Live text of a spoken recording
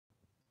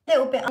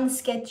little bit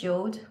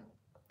unscheduled,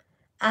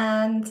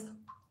 and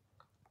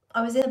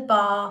I was in the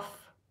bath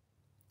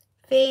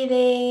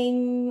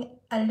feeling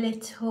a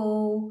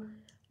little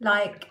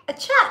like a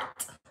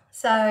chat.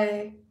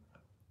 So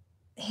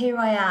here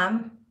I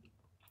am.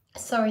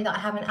 Sorry that I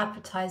haven't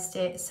advertised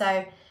it.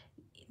 So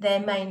there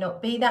may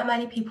not be that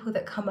many people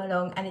that come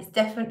along, and it's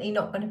definitely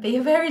not going to be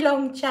a very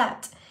long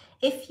chat.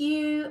 If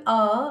you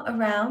are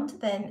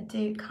around, then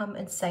do come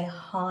and say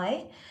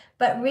hi.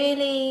 But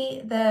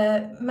really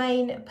the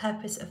main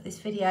purpose of this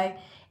video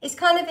is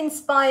kind of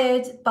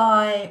inspired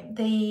by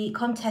the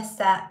contest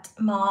that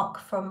Mark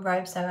from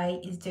Robes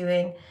 08 is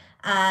doing,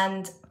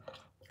 and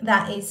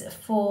that is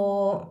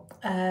for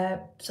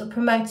sort of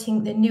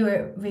promoting the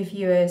newer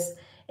reviewers,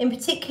 in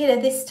particular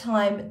this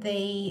time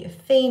the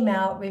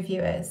female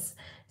reviewers.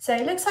 So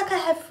it looks like I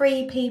have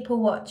 3 people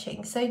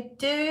watching, so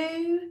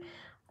do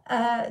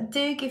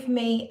give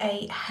me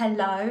a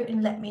hello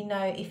and let me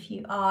know if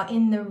you are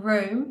in the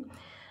room.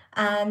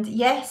 And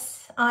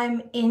yes,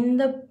 I'm in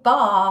the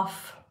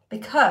bath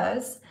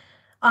because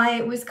I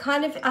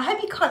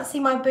hope you can't see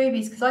my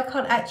boobies because I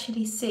can't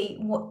actually see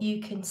what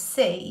you can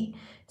see.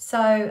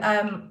 So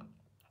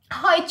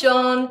hi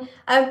John,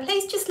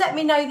 please just let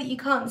me know that you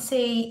can't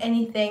see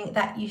anything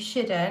that you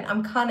shouldn't.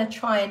 I'm kind of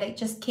trying to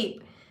just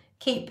keep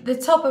the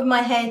top of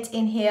my head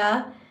in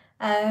here.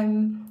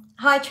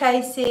 Hi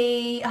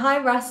Tracy, hi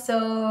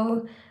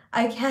Russell.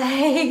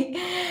 Okay.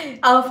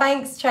 Oh,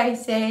 thanks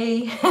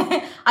Tracy.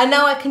 I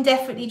know I can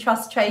definitely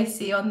trust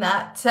Tracy on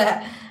that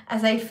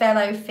as a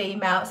fellow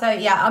female. So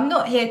yeah, I'm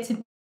not here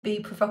to be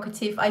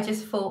provocative. I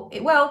just thought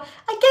well,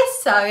 I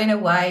guess so in a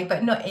way,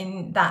 but not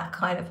in that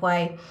kind of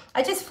way.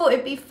 I just thought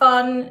it'd be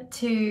fun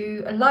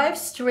to live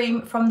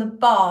stream from the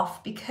bath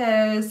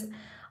because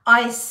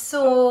I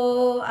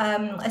saw,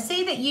 I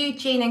see that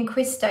Eugene and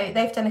Christo,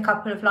 they've done a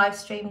couple of live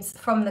streams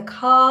from the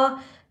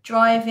car,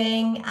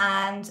 driving,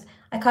 and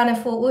I kind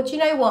of thought, well, do you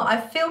know what?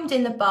 I've filmed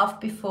in the bath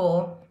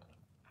before.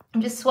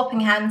 I'm just swapping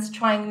hands,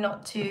 trying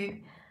not to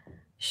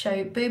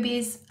show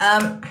boobies.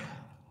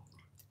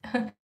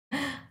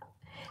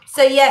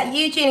 So yeah,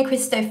 Eugene and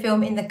Christo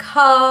film in the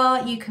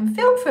car. You can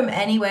film from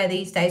anywhere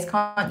these days,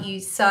 can't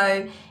you?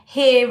 So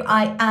here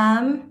I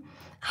am.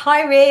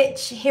 Hi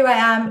Rich, here I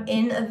am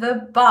in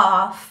the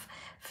bath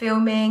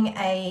filming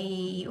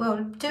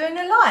doing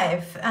a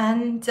live,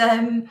 and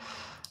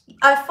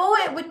I thought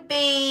it would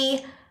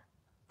be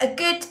a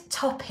good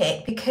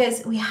topic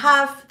because we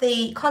have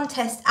the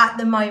contest at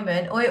the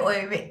moment. Oi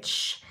oi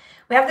Rich,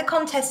 we have the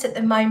contest at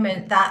the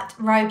moment that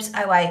Robes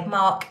 08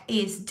 Mark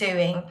is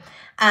doing,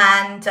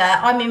 and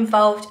I'm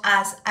involved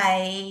as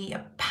a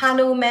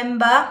panel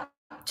member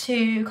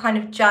to kind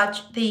of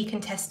judge the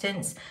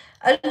contestants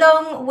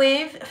along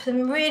with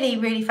some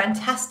really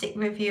fantastic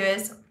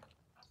reviewers.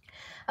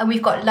 And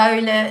we've got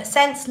Lola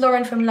Sense,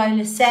 Lauren from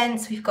Lola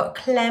Sense, we've got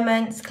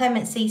Clement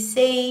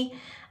CC,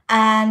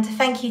 and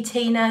thank you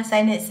Tina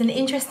saying it's an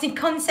interesting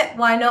concept,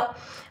 why not?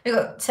 We've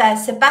got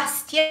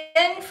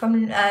Sebastian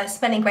from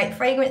Smelling Great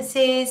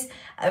Fragrances,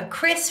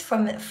 Chris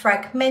from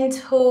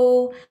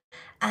Fragmental,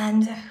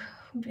 and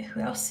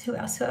who else?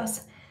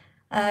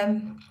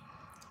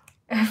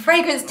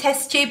 Fragrance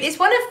Test Tube is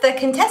one of the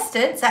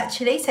contestants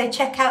actually, so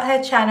check out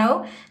her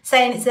channel,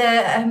 saying it's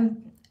a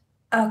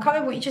I can't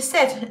remember what you just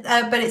said,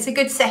 but it's a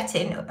good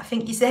setting. I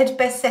think you said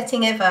best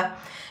setting ever.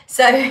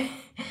 So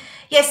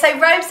yeah, so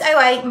Robes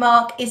 08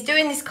 Mark is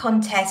doing this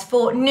contest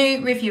for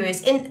new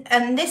reviewers,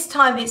 and this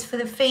time it's for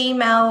the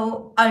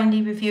female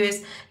only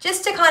reviewers,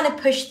 just to kind of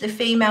push the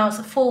females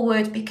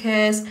forward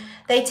because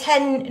they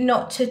tend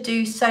not to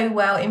do so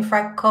well in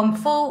FragCom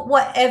for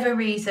whatever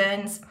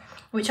reasons,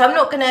 which I'm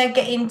not going to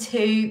get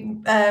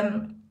into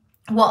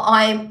what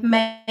I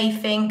may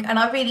think, and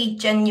I really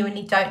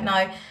genuinely don't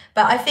know.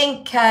 But I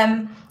think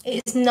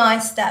it's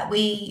nice that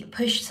we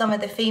push some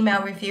of the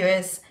female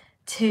reviewers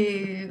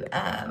to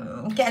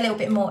get a little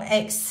bit more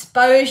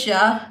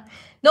exposure.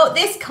 Not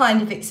this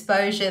kind of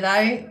exposure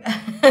though.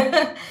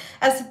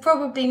 That's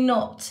probably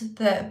not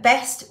the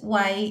best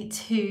way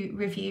to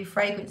review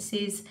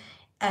fragrances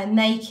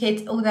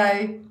naked,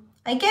 although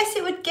I guess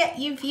it would get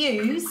you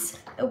views.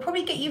 It'll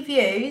probably get you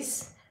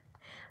views.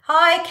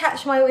 Hi,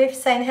 Catch My Whiff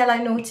saying hello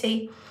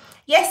naughty.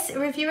 Yes,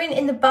 reviewing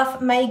in the buff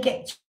may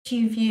get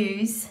you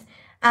views,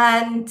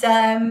 and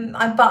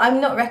but I'm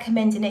not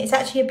recommending it. It's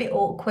actually a bit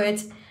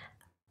awkward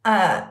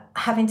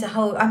having to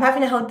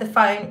hold the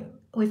phone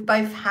with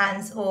both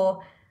hands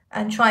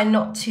and try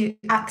not to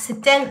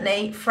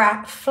accidentally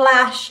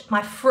flash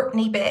my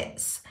fruity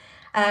bits.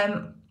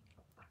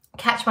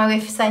 Catch My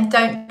Whiff saying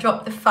don't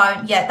drop the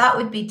phone. Yeah, that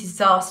would be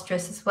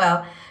disastrous as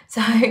well.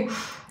 So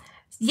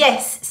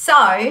yes,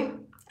 so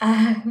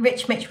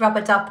Rich Mitch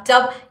Rubber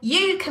Dub,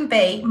 you can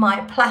be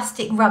my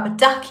plastic rubber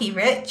ducky,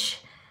 Rich.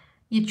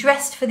 You're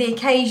dressed for the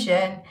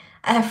occasion.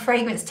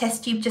 Fragrance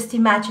Test Tube, just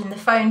imagine the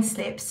phone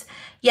slips.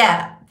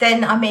 Yeah,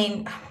 then I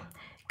mean,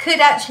 could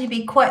actually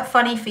be quite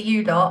funny for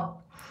you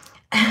lot,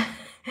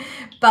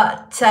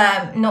 but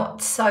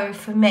not so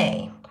for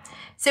me.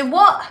 So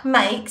what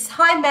makes,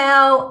 hi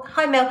Mel,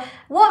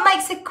 what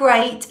makes a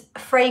great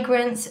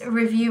fragrance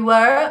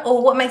reviewer,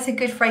 or what makes a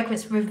good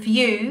fragrance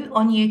review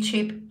on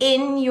YouTube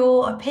in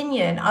your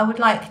opinion? I would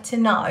like to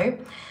know.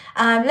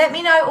 Let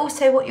me know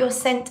also what your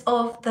scent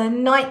of the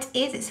night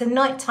is. It's a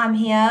nighttime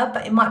here,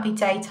 but it might be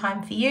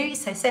daytime for you.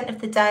 So scent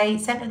of the day,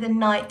 scent of the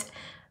night,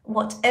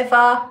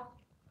 whatever.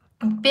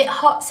 A bit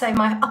hot, so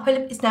my upper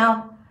lip is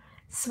now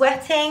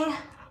sweating.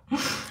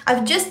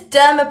 I've just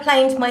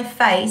dermaplaned my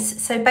face,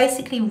 so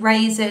basically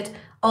razored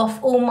off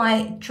all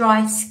my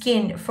dry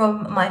skin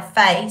from my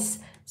face.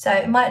 So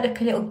it might look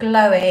a little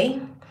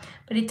glowy,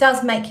 but it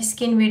does make your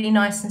skin really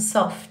nice and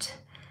soft.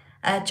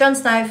 Jon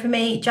Snow, for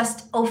me,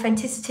 just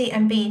authenticity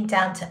and being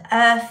down to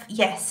earth.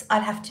 Yes,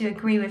 I'd have to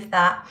agree with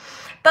that.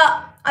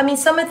 But I mean,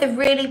 some of the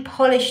really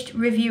polished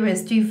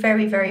reviewers do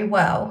very, very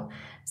well.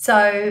 So,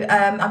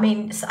 I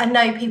mean, I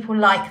know people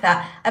like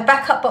that. A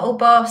Backup Bottle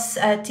Boss,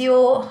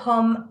 Dior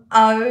Homme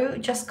O,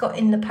 just got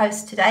in the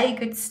post today.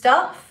 Good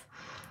stuff.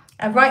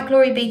 Right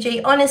Glory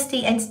BG,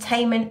 Honesty,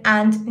 Entertainment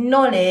and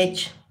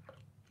Knowledge.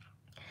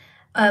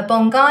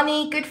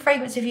 Bongani, good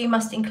fragrance review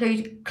must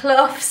include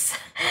cloves.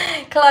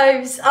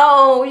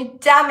 Oh,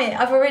 damn it.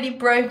 I've already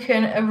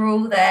broken a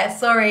rule there.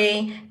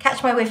 Sorry.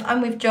 Catch My Whiff,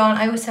 I'm with John.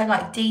 I also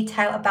like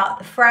detail about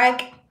the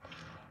frag.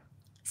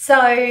 So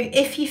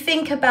if you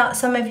think about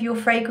some of your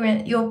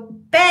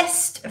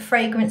best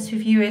fragrance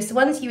reviewers, the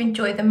ones you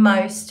enjoy the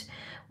most,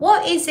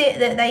 what is it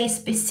that they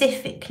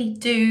specifically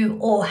do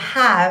or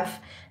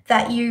have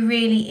that you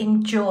really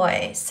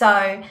enjoy?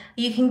 So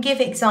you can give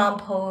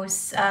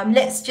examples.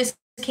 Let's just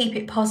keep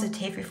it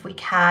positive if we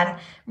can,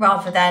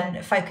 rather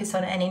than focus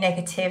on any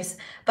negatives.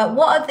 But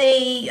what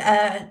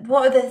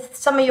are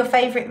some of your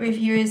favorite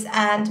reviewers,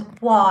 and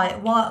why?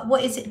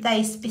 What is it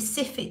they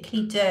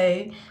specifically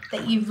do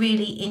that you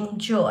really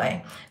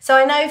enjoy? So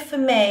I know for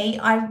me,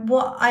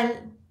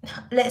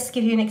 let's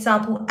give you an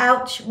example.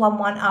 Ouch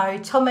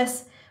 110,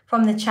 Thomas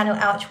from the channel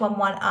Ouch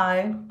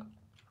 110.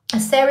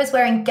 Sarah's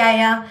wearing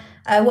Gaia.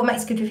 What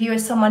makes a good reviewer?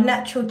 Someone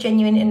natural,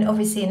 genuine, and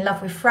obviously in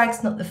love with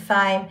frags, not the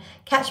fame.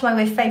 Catch My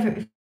Whiff,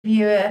 favourite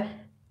reviewer,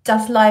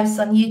 does lives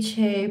on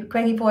YouTube.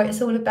 Greggy Boy,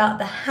 it's all about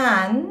the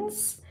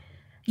hands.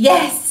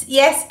 Yes,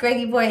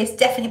 Greggy Boy, it's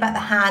definitely about the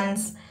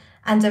hands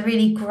and a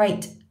really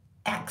great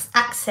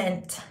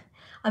accent.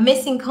 I'm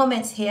missing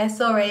comments here,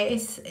 sorry,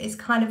 it's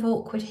kind of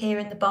awkward here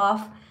in the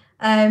bath.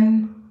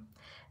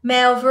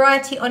 Male,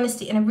 variety,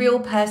 honesty, and a real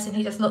person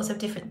who does lots of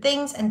different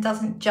things and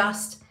doesn't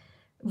just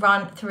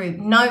run through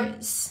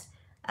notes.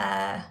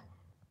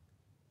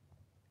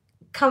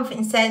 Comfort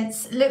and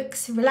sense,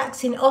 looks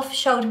relaxing,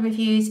 off-shoulder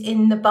reviews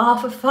in the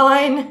bath are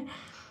fine.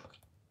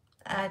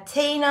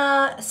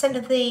 Tina, scent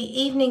of the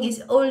evening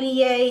is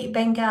Olier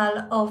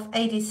Bengal of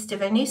Aedis de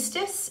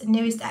Venustus,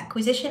 newest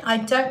acquisition. I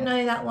don't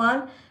know that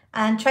one.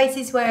 And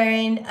Tracy's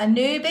wearing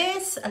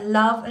Anubis. I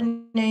love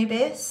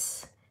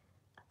Anubis.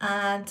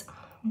 And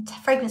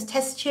fragrance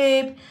test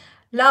tube.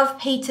 Love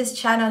Peter's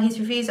channel. His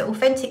reviews are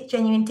authentic,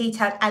 genuine,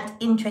 detailed, and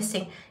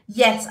interesting.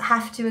 Yes, I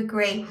have to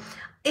agree.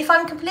 If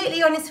I'm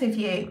completely honest with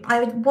you,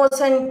 I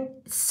wasn't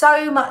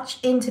so much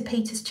into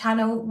Peter's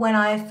channel when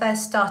I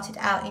first started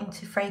out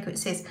into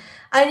fragrances,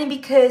 only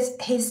because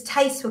his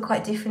tastes were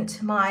quite different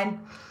to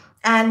mine.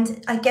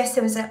 And I guess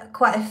there was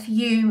quite a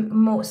few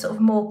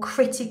more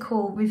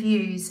critical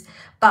reviews,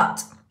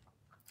 but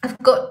I've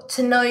got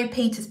to know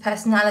Peter's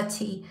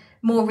personality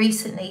more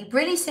recently,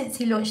 really since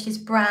he launched his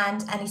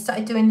brand and he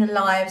started doing the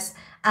lives,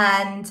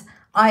 and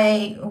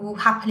I will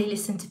happily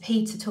listen to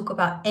Peter talk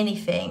about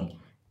anything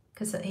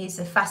because he's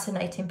a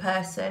fascinating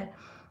person.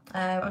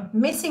 I'm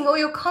missing all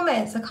your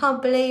comments. I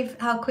can't believe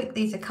how quick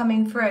these are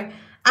coming through,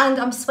 and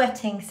I'm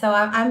sweating, so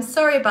I'm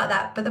sorry about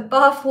that, but the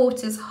bath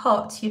water's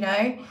hot, you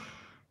know.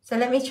 So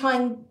let me try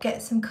and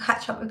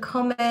catch up with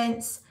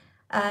comments.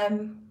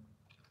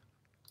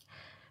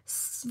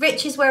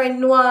 Rich is wearing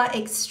Noir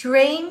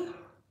Extreme.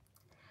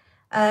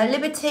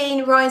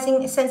 Libertine,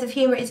 rising sense of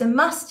humour is a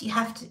must. You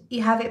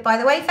have it, by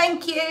the way.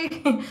 Thank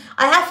you.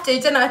 I have to,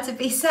 don't I, to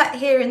be sat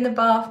here in the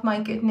bath, my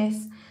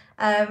goodness.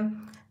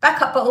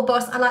 Backup Bottle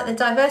Boss, I like the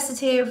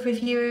diversity of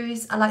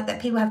reviews. I like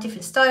that people have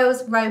different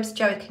styles. Robes,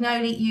 Joey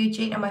Canoli,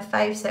 Eugene are my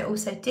faves, they're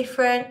also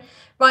different.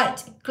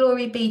 Right,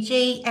 Glory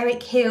BG,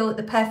 Eric Hill,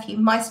 the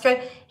perfume maestro.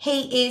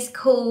 He is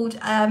called,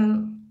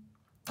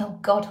 oh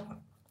God,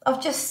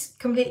 I've just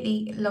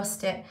completely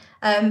lost it.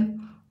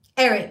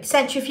 Eric,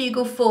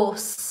 Centrifugal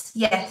Force,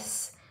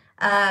 yes.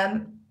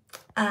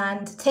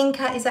 And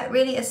Tinker, is that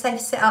really a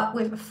safe setup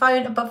with a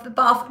phone above the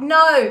bath?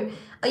 No.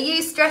 Are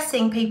you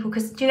stressing people?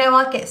 Because, do you know,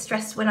 I get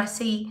stressed when I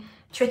see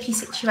tricky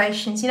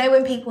situations. You know,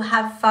 when people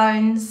have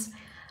phones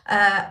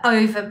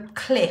over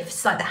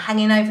cliffs, like they're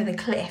hanging over the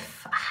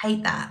cliff. I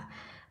hate that.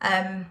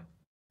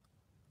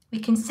 We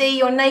can see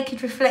your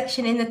naked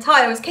reflection in the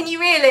tiles. Can you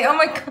really? Oh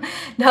my God.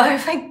 No,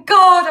 thank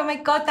God. Oh my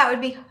God, that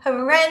would be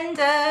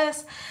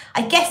horrendous.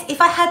 I guess if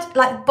I had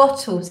like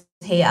bottles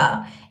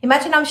here,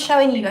 imagine I'm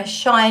showing you a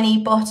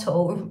shiny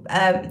bottle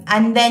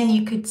and then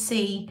you could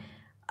see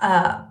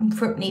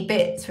fruity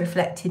bits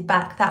reflected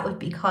back. That would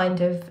be kind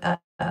of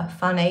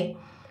funny.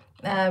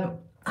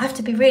 I have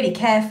to be really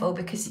careful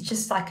because it's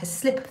just like a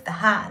slip of the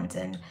hand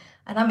and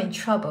I'm in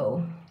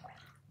trouble.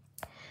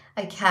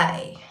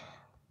 Okay.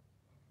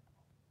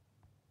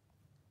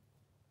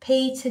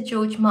 Peter,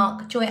 George,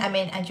 Mark, Joy,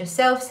 Amin, and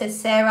yourself, says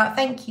Sarah.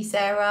 Thank you,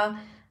 Sarah.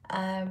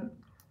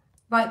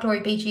 Right,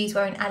 Glory BG's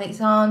wearing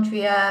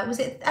Alexandria. Was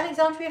it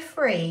Alexandria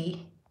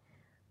Free?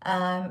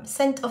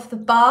 Scent of the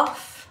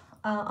Bath.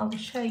 I will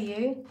show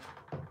you.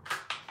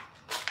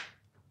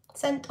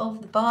 Scent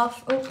of the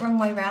Bath. Oh, wrong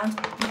way round.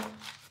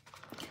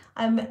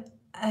 I'm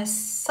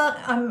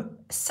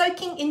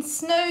soaking in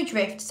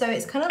snowdrift, so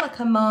it's kind of like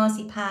a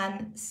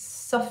marzipan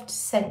soft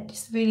scent.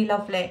 It's really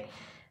lovely.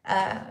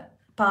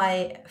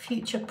 By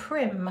Future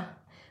Prim.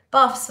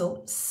 Bath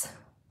salts.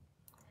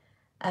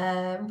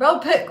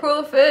 Robert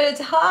Crawford,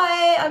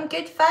 hi, I'm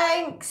good,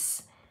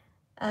 thanks.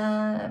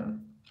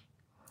 Anonymous,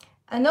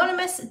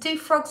 do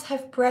frogs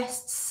have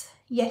breasts?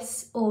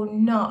 Yes or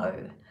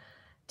no?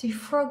 Do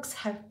frogs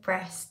have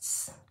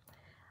breasts?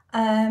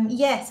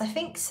 Yes, I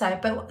think so,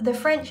 but the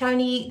French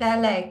only eat their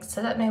legs,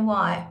 so I don't know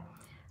why.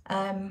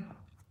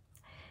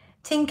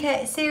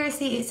 Tinker,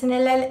 seriously, it's an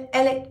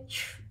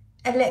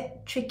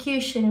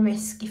electrocution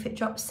risk if it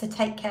drops, so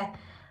take care.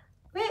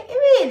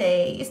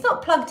 Really? It's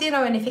not plugged in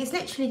or anything, it's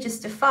literally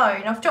just a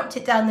phone. I've dropped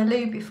it down the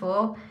loo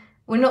before.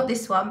 Well, not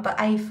this one,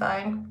 but a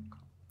phone.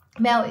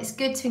 Mel, it's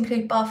good to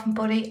include bath and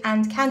body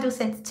and candle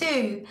scents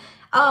too.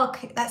 Oh,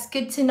 that's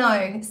good to know.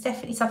 It's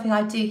definitely something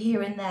I do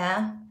here and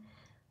there.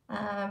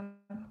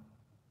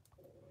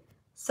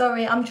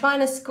 Sorry, I'm trying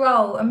to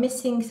scroll. I'm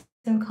missing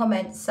some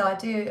comments, so I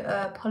do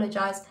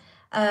apologise.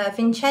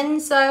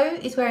 Vincenzo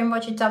is wearing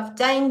Roger Dove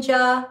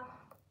Danger.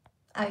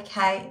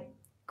 Okay,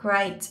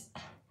 great.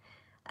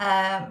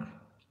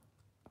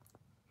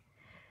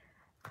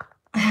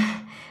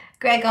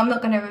 Greg, I'm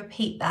not going to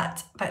repeat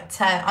that, but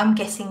I'm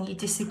guessing you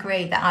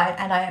disagree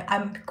that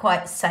I'm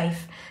quite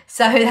safe,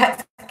 so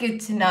that's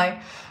good to know.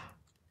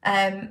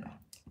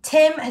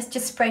 Tim has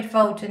just sprayed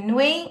Vol de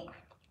Nuit.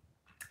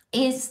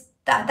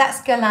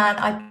 That's Galan?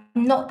 I'm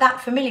not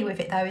that familiar with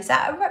it though. Is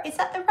that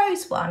the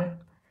rose one?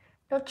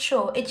 Not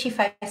sure. Itchy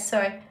face.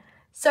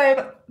 Sorry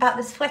about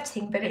the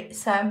sweating, but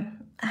it's a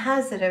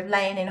hazard of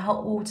laying in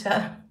hot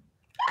water.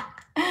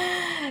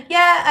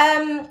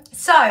 Yeah.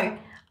 So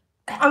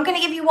I'm going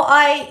to give you what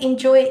I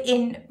enjoy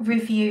in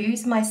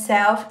reviews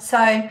myself.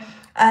 So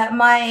one of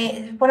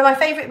my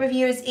favourite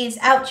reviewers is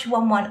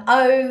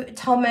Ouch110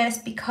 Thomas,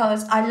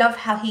 because I love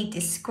how he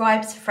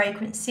describes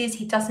fragrances.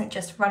 He doesn't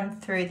just run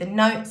through the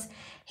notes.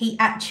 He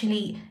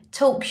actually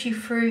talks you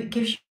through,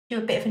 gives you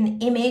a bit of an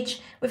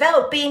image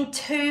without being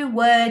too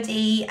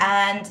wordy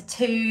and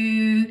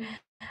too,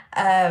 you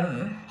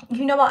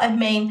know what I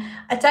mean?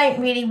 I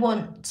don't really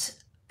want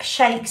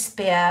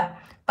Shakespeare,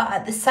 but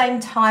at the same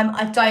time,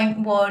 I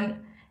don't want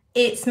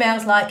it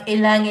smells like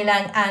ylang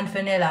ylang and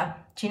vanilla.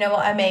 Do you know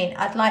what I mean?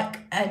 I'd like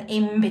an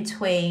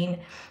in-between,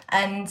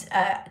 and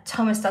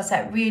Thomas does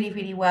that really,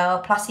 really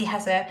well. Plus he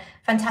has a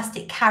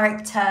fantastic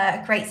character,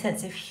 a great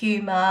sense of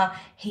humour.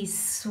 He's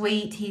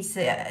sweet, he's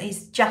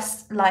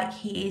just like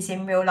he is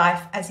in real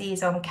life as he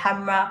is on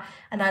camera,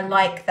 and I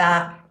like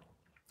that.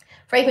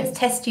 Fragrance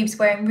test tubes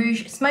wearing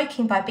Rouge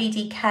Smoking by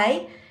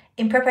BDK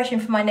in preparation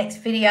for my next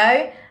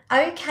video.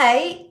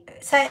 Okay,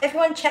 so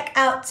everyone check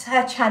out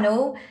her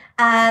channel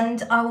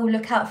and I will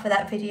look out for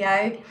that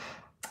video.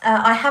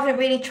 I haven't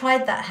really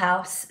tried that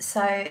house,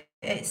 so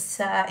it's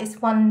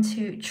one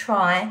to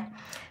try.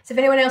 So if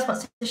anyone else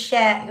wants to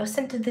share your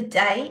scent of the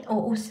day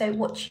or also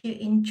what you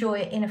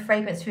enjoy in a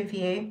fragrance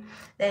review,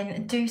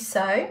 then do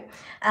so.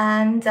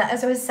 And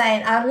as I was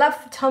saying, I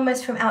love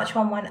Thomas from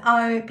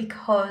Ouch110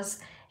 because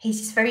he's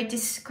just very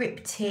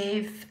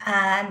descriptive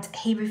and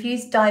he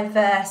reviews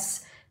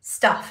diverse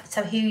stuff.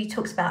 So he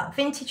talks about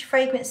vintage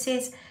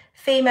fragrances,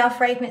 female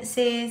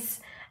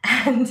fragrances,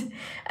 and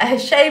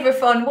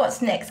Shaver-Fon,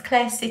 what's next?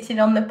 Claire sitting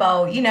on the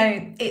bowl. You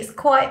know, it's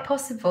quite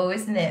possible,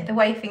 isn't it? The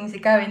way things are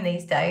going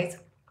these days.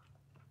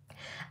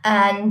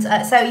 And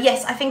so,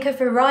 yes, I think a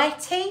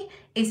variety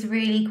is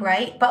really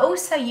great, but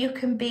also you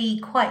can be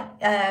quite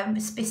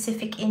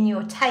specific in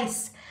your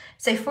tastes.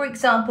 So, for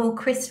example,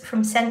 Chris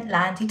from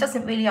Scentland, he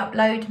doesn't really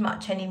upload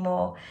much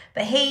anymore,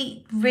 but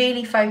he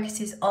really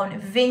focuses on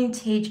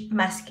vintage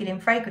masculine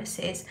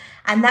fragrances,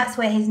 and that's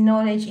where his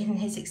knowledge and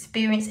his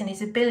experience and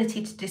his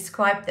ability to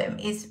describe them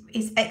is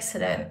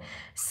excellent.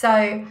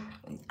 So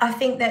I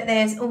think that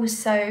there's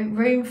also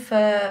room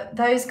for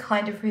those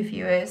kind of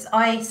reviewers.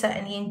 I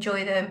certainly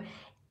enjoy them,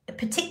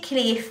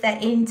 particularly if they're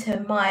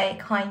into my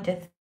kind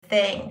of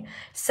thing.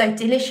 So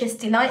Delicious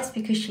Delights,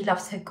 because she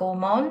loves her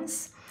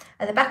gourmands.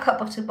 The Backup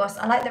Bottle Boss,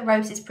 I like that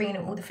Rose is bringing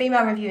all the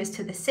female reviewers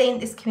to the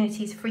scene. This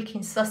community is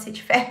freaking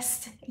sausage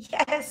fest.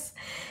 Yes,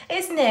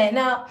 isn't it?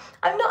 Now,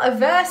 I'm not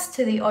averse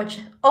to the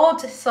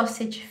odd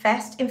sausage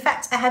fest. In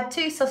fact, I had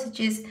 2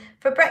 sausages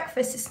for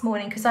breakfast this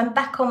morning because I'm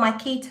back on my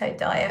keto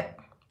diet.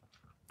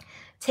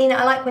 Tina,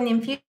 I like when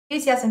the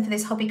enthusiasm for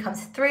this hobby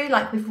comes through,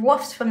 like with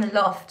wafts from the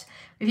loft,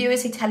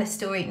 Reviewers who tell a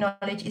story,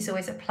 knowledge is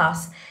always a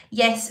plus.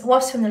 Yes,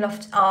 Wasps from the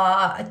Loft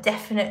are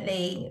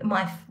definitely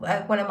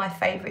one of my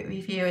favourite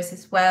reviewers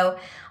as well.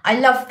 I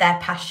love their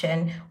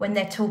passion when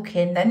they're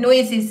talking, the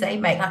noises they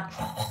make, like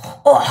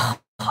oh,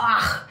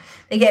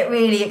 they get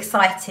really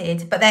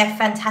excited, but they're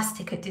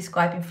fantastic at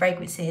describing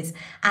fragrances,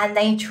 and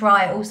they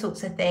try all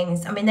sorts of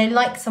things. I mean, they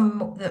like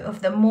some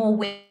of the more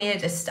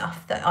weirder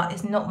stuff that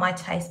is not my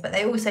taste, but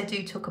they also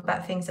do talk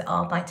about things that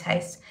are my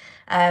taste.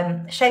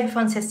 Shaver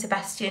Fun says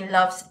Sebastian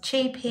loves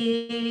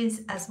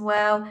cheapies as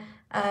well.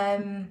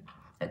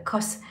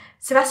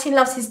 Sebastian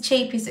loves his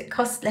cheapies that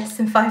cost less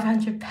than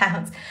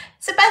 £500.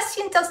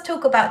 Sebastian does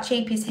talk about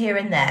cheapies here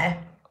and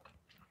there,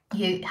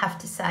 you have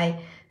to say.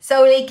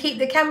 Solely, keep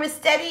the camera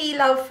steady,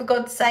 love, for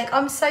God's sake.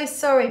 I'm so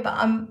sorry, but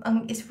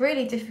it's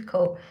really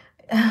difficult.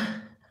 Do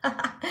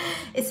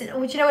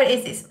you know what it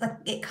is? It's like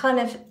it kind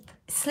of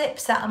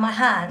slips out of my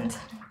hand,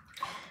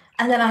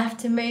 and then I have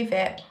to move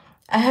it.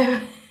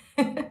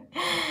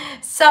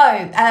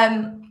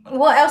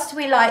 What else do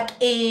we like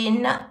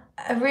in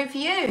a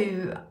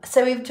review?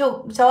 So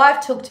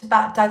I've talked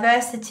about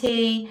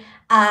diversity,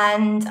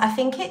 and I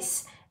think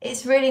it's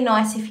really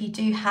nice if you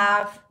do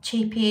have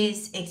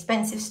cheapies,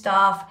 expensive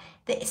stuff.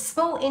 The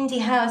small indie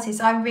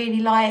houses I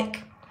really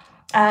like.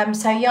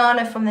 So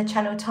Yana from the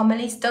channel Tom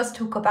Elise does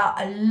talk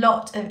about a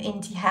lot of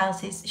indie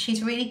houses.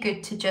 She's really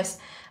good to just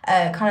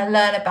kind of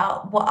learn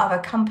about what other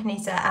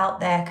companies are out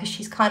there, because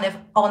she's kind of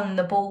on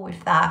the ball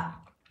with that.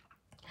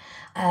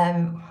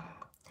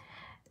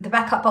 The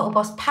Backup Bottle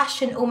Boss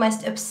passion,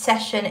 almost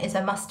obsession, is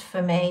a must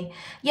for me.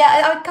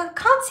 Yeah, I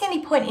can't see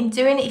any point in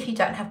doing it if you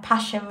don't have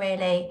passion,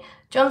 really.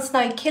 Jon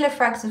Snow, Killer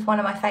Frags was one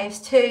of my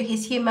faves too.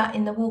 His humour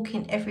in the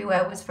walking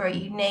everywhere was very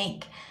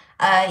unique.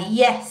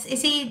 Yes,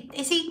 is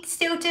he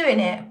still doing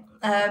it?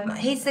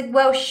 He's a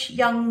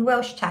young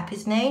Welsh chap,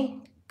 isn't he?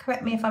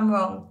 Correct me if I'm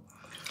wrong.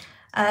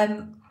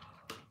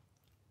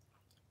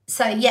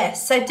 So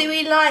yes, so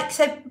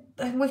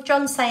with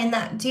John saying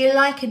that, do you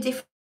like a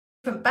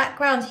different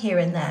background here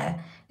and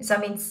there? Because I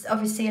mean,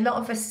 obviously a lot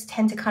of us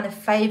tend to kind of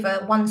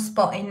favour one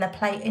spot in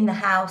the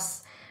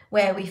house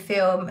where we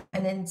film,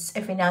 and then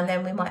every now and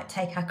then we might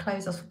take our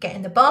clothes off, get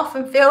in the bath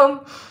and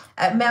film.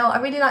 Mel, I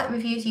really like the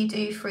reviews you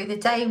do through the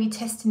day. We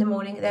test in the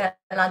morning, then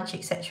at lunch,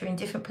 etc. in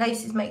different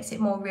places, makes it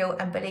more real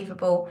and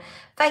believable.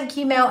 Thank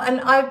you, Mel.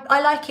 And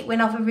I like it when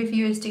other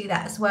reviewers do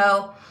that as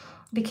well,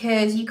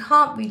 because you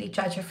can't really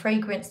judge a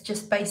fragrance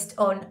just based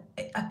on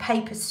a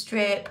paper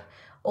strip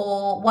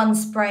or one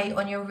spray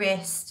on your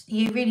wrist.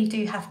 You really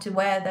do have to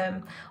wear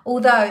them.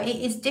 Although it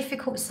is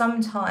difficult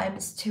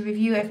sometimes to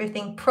review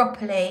everything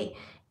properly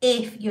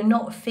if you're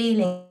not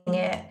feeling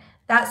it.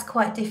 That's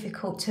quite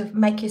difficult, to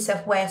make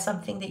yourself wear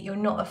something that you're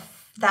not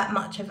that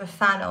much of a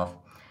fan of.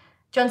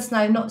 Jon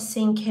Snow, not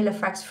seen Killer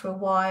Frags for a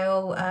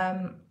while,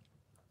 and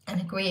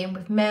agreeing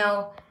with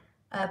Mel.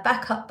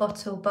 Backup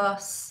Bottle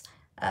Boss,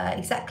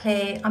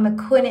 exactly. I'm a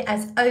coin it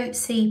as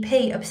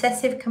OCP,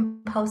 Obsessive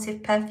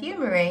Compulsive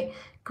Perfumery.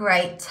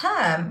 Great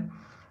term.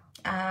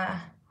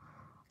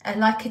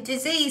 Like a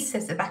disease,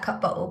 says the Backup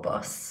Bottle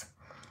Boss.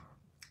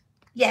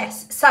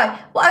 Yes, so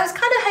what I was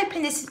kind of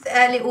hoping this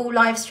little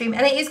live stream,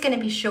 and it is going to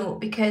be short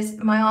because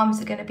my arms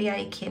are going to be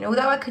aching,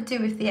 although I could do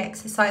with the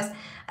exercise,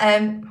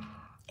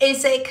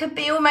 is it could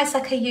be almost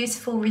like a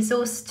useful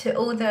resource to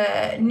all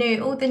the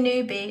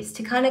newbies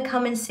to kind of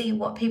come and see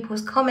what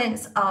people's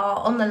comments are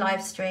on the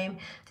live stream,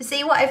 to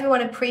see what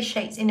everyone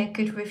appreciates in a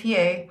good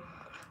review.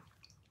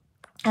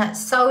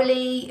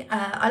 Solely,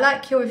 I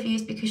like your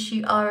reviews because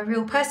you are a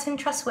real person,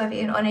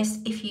 trustworthy and honest.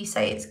 If you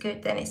say it's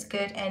good, then it's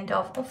good, end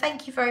of. Well,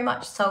 thank you very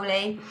much,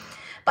 Solely.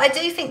 But I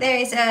do think there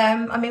is,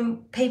 I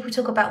mean, people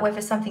talk about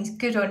whether something's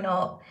good or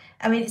not.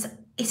 I mean,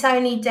 it's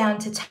only down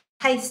to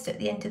taste at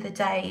the end of the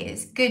day.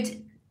 It's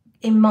good,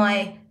 in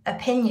my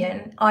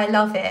opinion. I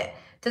love it.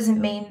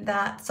 Doesn't mean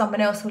that someone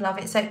else will love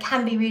it. So it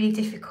can be really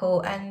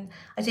difficult. And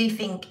I do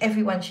think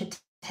everyone should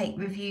take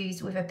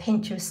reviews with a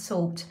pinch of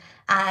salt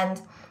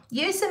and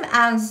use them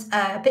as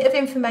a bit of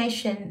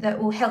information that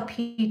will help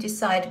you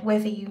decide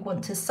whether you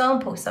want to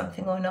sample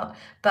something or not.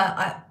 But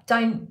I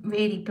don't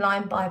really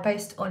blind buy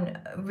based on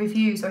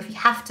reviews, or if you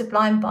have to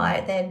blind buy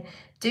it, then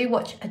do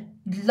watch a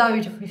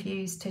load of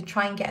reviews to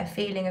try and get a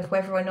feeling of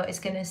whether or not it's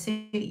going to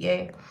suit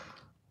you.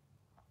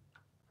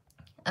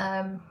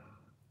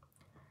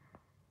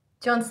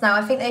 Jon Snow,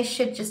 I think they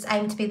should just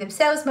aim to be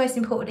themselves, most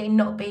importantly,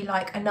 not be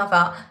like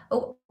another.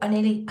 Oh, I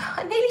nearly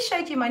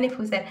showed you my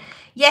nipples there.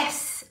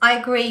 Yes, I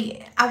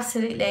agree,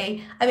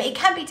 absolutely. I mean, it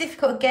can be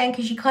difficult again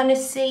because you kind of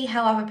see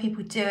how other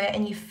people do it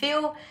and you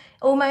feel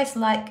almost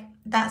like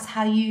that's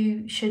how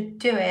you should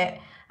do it.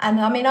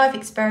 And I mean, I've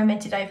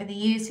experimented over the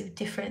years with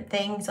different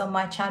things on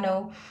my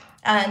channel,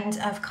 and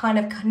I've kind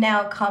of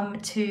now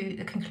come to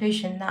the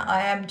conclusion that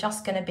I am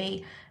just going to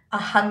be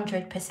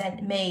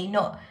 100% me,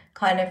 not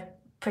kind of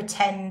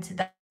pretend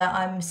that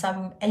I'm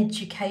some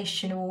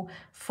educational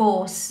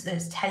force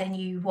that's telling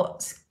you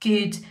what's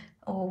good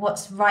or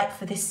what's right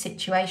for this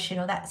situation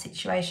or that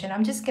situation.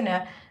 I'm just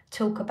gonna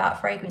talk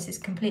about fragrances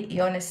completely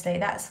honestly.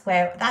 That's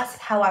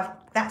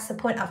the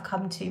point I've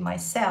come to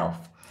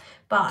myself.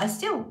 but I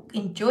still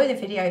enjoy the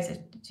videos of,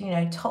 you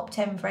know, top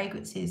 10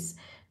 fragrances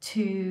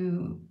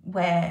to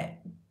wear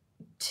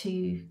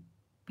to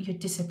your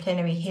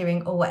disciplinary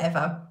hearing or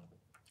whatever.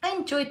 I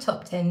enjoy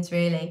top 10s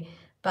really,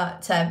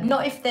 but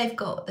not if they've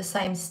got the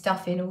same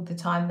stuff in all the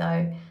time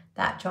though.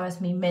 That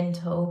drives me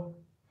mental.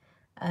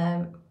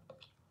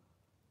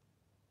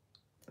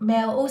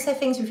 Mel also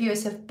thinks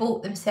reviewers have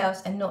bought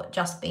themselves and not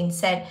just been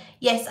sent.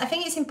 Yes, I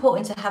think it's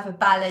important to have a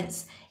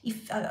balance.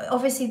 If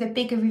obviously the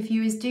bigger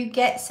reviewers do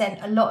get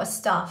sent a lot of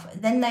stuff,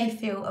 then they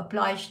feel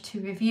obliged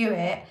to review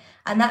it,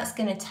 and that's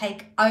going to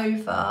take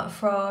over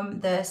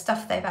from the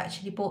stuff they've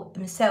actually bought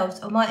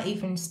themselves, or might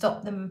even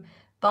stop them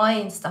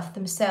buying stuff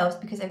themselves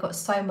because they've got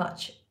so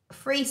much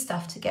free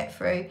stuff to get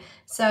through.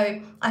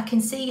 So I can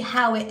see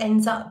how it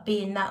ends up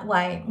being that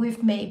way.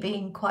 With me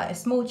being quite a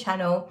small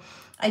channel,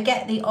 I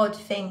get the odd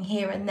thing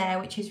here and there,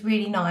 which is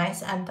really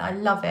nice and I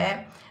love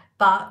it,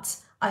 but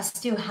I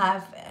still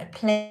have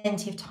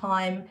plenty of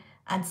time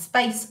and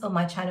space on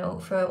my channel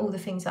for all the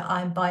things that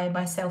I'm buying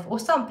myself or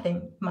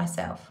sampling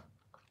myself.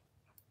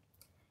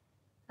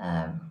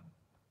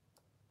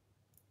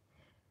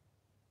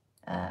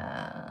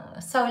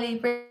 Solely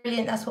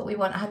brilliant, that's what we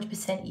want,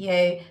 100%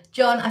 you.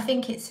 John, I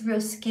think it's a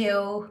real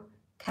skill,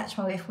 catch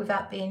my whiff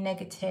without being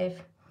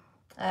negative.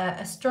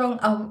 A strong,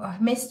 oh, I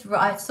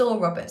saw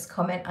Robert's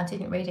comment, I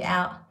didn't read it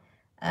out.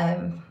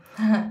 I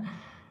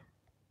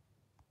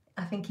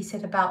think he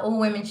said about all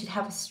women should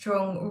have a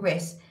strong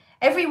wrist.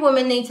 Every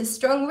woman needs a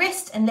strong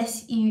wrist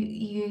unless you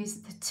use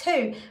the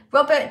two.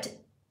 Robert,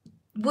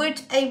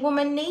 would a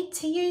woman need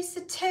to use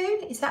the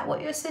two? Is that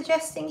what you're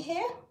suggesting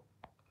here?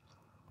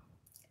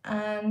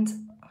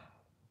 And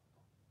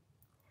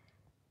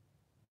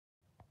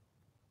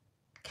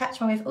catch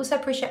my whiff. Also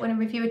appreciate when a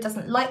reviewer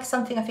doesn't like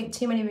something. I think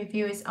too many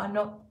reviewers are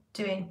not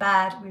doing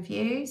bad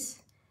reviews.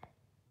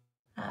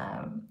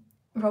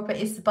 Robert,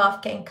 is the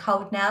bath getting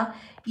cold now?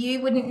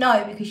 You wouldn't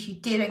know because you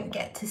didn't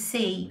get to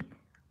see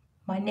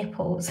my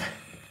nipples.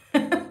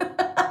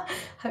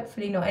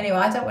 Hopefully not. Anyway,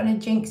 I don't want to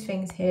jinx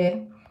things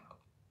here.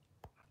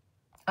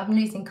 I'm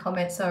losing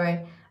comments,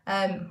 sorry.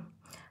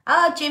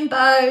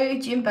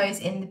 Jimbo's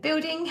in the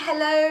building.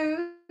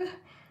 Hello.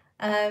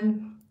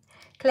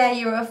 Claire,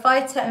 you're a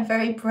fighter and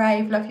very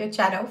brave. Love your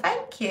channel.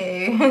 Thank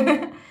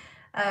you.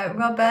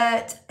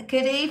 Robert,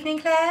 good evening,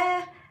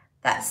 Claire.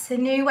 That's the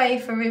new way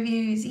for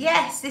reviews.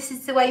 Yes, this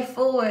is the way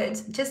forward.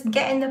 Just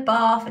get in the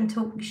bath and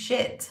talk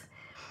shit.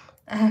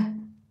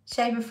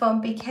 Shaver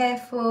foam, be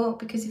careful,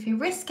 because if your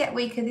wrists get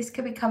weaker, this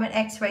could become an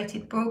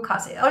X-rated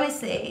broadcast.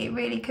 Honestly, it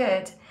really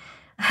could.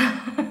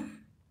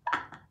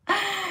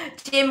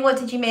 Jim, what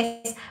did you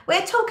miss?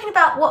 We're talking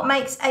about what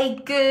makes a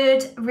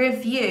good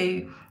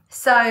review.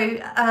 So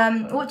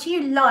what do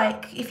you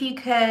like? If you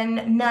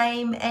can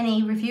name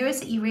any reviewers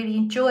that you really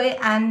enjoy,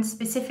 and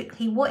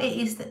specifically what it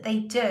is that they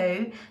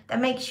do that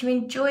makes you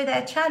enjoy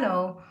their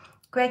channel.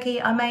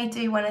 Greggy, I may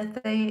do one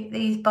of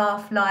these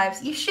bath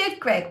lives. You should,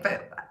 Greg,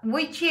 but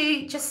would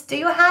you just do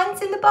your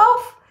hands in the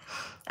bath?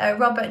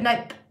 Robert,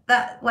 nope,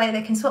 that way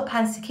they can swap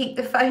hands to keep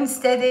the phone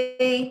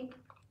steady.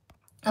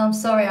 I'm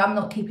sorry, I'm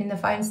not keeping the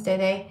phone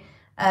steady.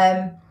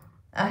 I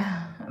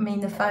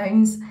mean the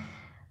phones.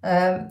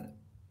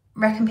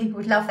 Reckon people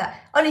would love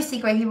that. Honestly,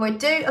 Greggy boy,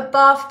 do a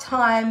bath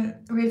time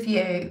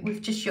review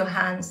with just your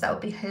hands. That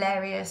would be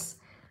hilarious.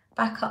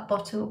 Backup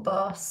bottle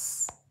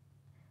boss.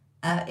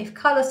 If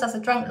Carlos does a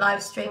drunk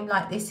live stream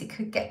like this, it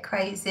could get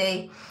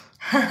crazy.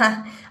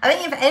 I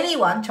think if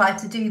anyone tried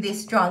to do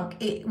this drunk,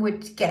 it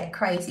would get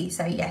crazy.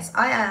 So yes,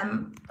 I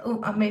am.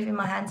 Oh, I'm moving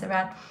my hands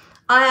around.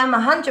 I am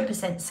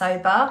 100%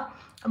 sober.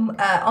 I'm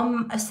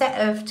on a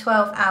set of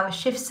 12-hour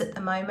shifts at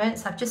the moment.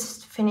 So I've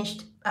just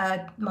finished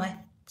my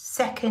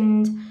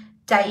second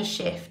day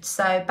shift,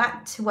 so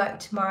back to work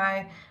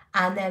tomorrow,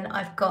 and then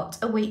I've got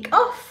a week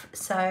off,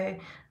 so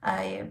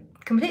I'm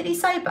completely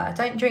sober. I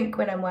don't drink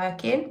when I'm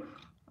working.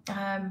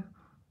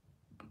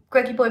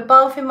 Greggy boy,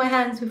 bath in my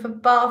hands with a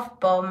bath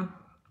bomb.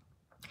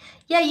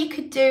 Yeah, you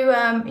could do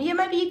yeah,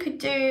 maybe you could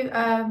do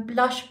a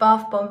Lush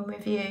bath bomb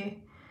review.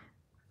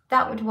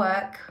 That would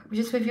work,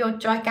 just with your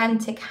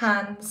gigantic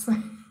hands.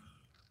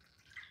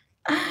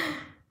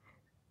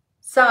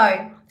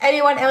 So,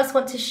 anyone else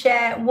want to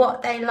share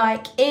what they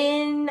like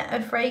in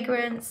a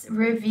fragrance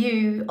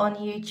review on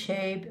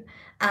YouTube?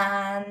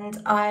 And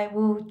I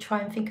will try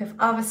and think of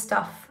other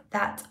stuff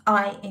that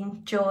I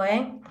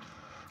enjoy.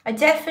 I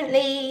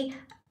definitely,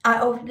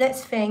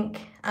 let's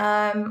think.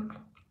 So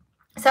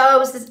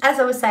as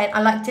I was saying,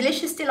 I like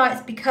Delicious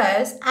Delights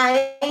because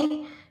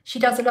A, she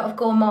does a lot of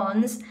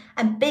gourmands,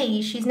 and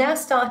B, she's now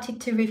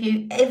started to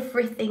review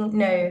everything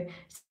new.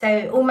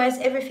 So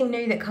almost everything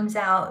new that comes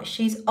out,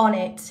 she's on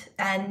it,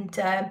 and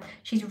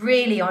she's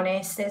really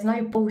honest. There's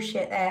no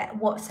bullshit there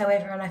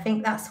whatsoever, and I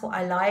think that's what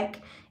I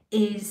like,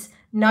 is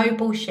no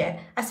bullshit.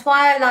 That's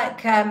why I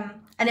like, and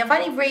I've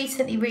only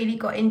recently really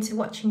got into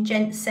watching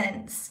Gent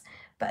Sense,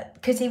 but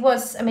because he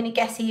was, I mean, I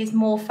guess he is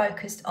more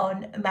focused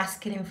on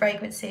masculine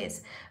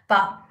fragrances,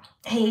 but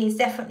he's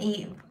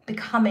definitely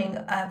becoming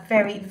a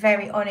very,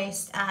 very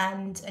honest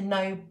and a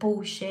no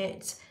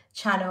bullshit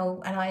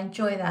channel, and I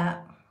enjoy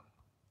that.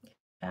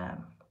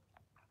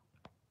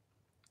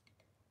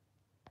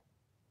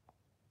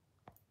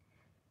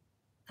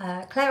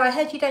 Claire, I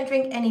heard you don't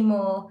drink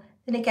anymore.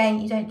 Then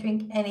again, you don't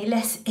drink any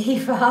less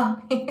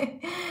either.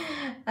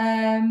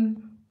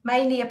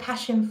 Mainly a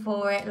passion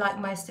for it, like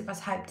most of us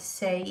hope to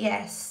see.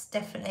 Yes,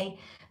 definitely.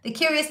 The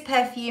Curious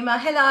Perfumer,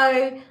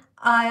 hello.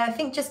 I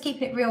think just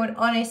keeping it real and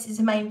honest is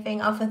the main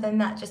thing. Other than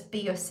that, just be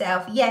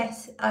yourself.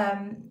 Yes,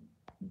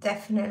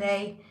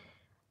 definitely.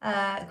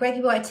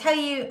 Greggy Boy, I tell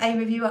you a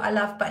reviewer I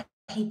love, but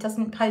he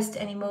doesn't post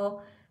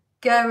anymore.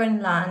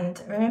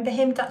 Gurenland, remember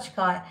him, Dutch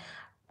guy?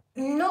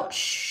 Not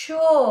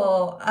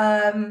sure.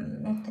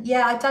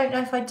 Yeah, I don't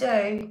know if I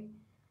do.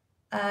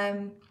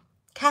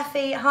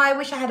 Kathy, hi, I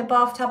wish I had a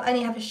bathtub,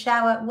 only have a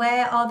shower.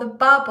 Where are the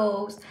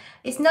bubbles?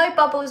 It's no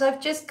bubbles. I've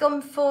just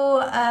gone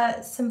for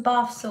some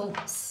bath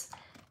salts.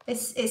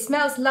 It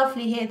smells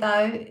lovely here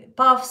though.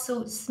 Bath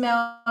salts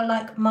smell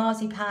like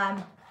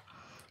marzipan.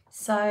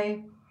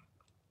 So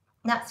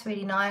that's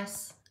really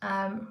nice.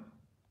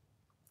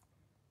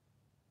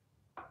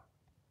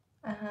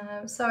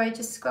 Sorry,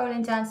 just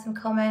scrolling down some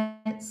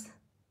comments.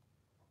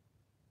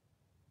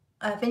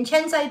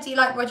 Vincenzo, do you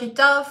like Roger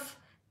Dove?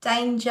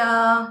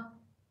 Danger,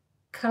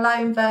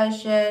 Cologne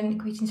version,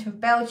 greetings from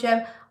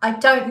Belgium. I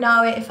don't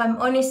know it, if I'm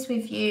honest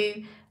with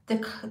you.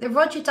 The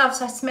Roger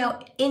Doves I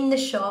smell in the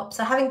shops.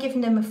 I haven't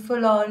given them a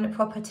full-on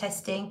proper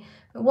testing,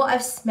 but what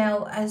I've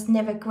smelled has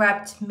never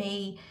grabbed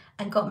me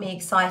and got me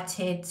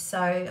excited.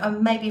 So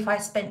maybe if I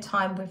spent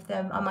time with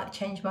them, I might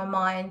change my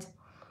mind.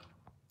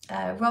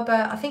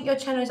 Robert, I think your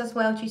channel does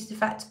well due to the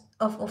fact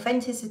of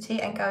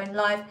authenticity and going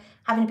live,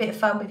 having a bit of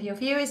fun with your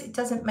viewers. It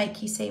doesn't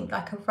make you seem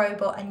like a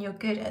robot, and you're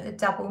good at the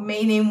double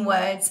meaning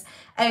words.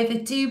 Oh, the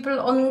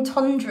double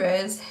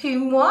entendres. Who,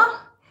 moi?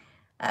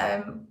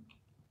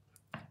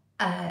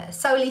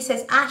 Soli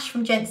says, Ash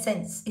from Gent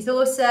Sense is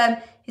awesome.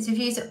 His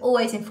reviews are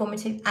always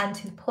informative and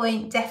to the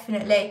point,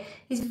 definitely.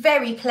 He's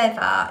very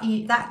clever.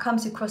 That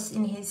comes across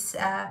in his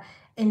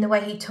in the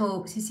way he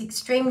talks. He's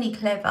extremely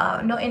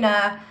clever, not in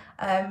a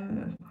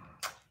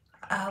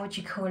what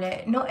do you call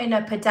it? Not in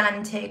a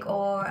pedantic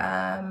or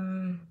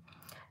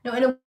not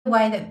in a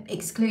way that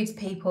excludes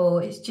people.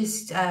 It's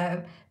just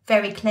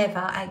very clever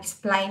at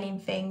explaining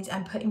things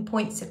and putting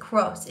points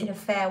across in a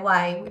fair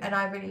way, and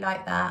I really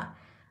like that.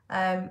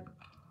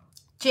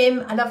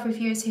 Jim, I love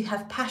reviewers who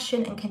have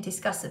passion and can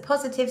discuss the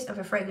positives of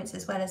a fragrance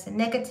as well as the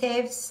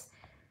negatives.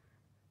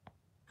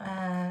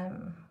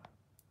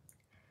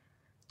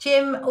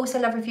 Jim, also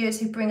love reviewers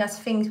who bring us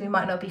things we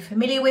might not be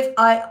familiar with.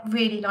 I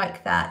really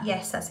like that.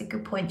 Yes, that's a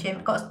good point, Jim.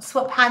 I've got to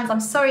swap hands.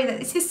 I'm sorry that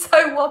this is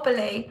so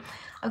wobbly.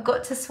 I've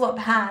got to swap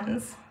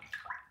hands.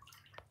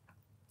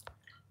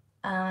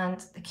 And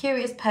the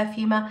Curious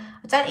Perfumer.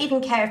 I don't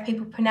even care if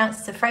people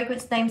pronounce the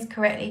fragrance names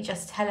correctly.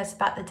 Just tell us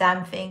about the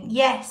damn thing.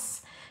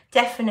 Yes,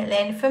 definitely.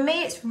 And for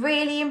me, it's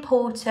really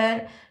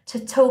important to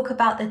talk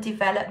about the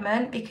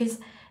development, because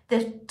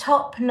the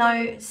top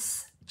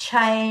notes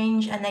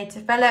change and they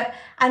develop,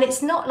 and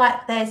it's not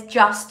like there's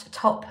just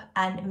top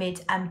and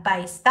mid and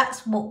base.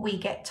 That's what we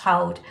get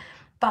told,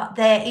 but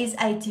there is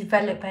a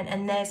development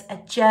and there's a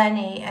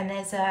journey and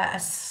there's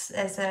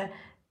a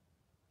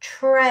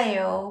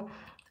trail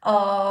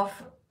of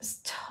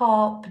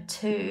top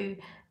to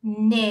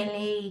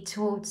nearly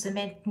towards the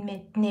mid,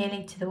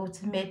 nearly towards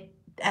the mid,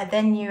 and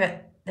then you're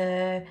at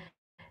the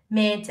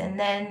mid, and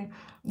then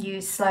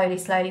you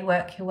slowly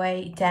work your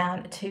way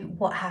down to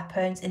what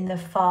happens in the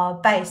far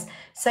base.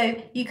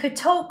 So you could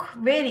talk,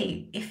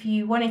 really, if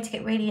you wanted to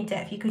get really in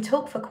depth, you could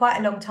talk for quite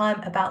a long time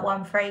about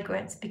one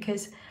fragrance,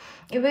 because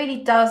it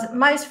really does.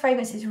 Most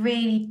fragrances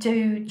really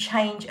do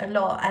change a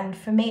lot, and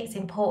for me it's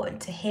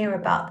important to hear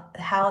about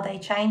how they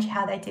change,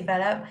 how they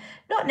develop.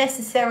 Not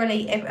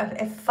necessarily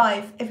every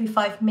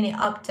 5 minute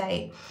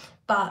update,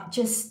 but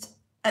just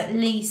at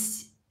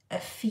least a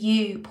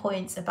few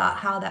points about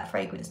how that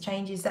fragrance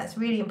changes. That's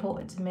really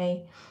important to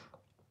me.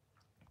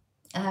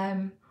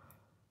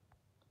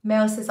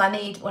 Mel says, I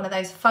need one of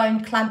those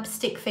phone clamp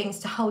stick things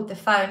to hold the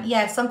phone.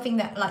 Yeah, something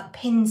that like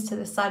pins to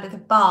the side of the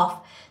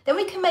bath. Then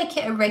we can make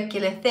it a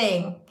regular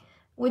thing.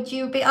 Would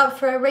you be up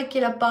for a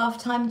regular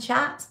bath time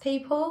chat,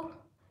 people?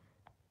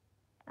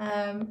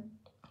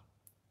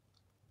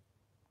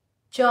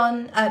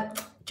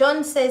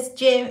 John says,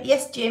 Jim,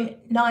 yes, Jim,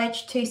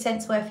 Nige, 2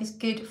 cents worth is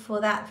good for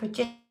that, for a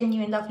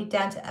genuine, lovely,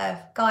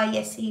 down-to-earth guy.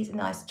 Yes, he's a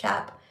nice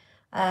chap.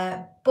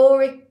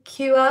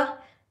 Boricua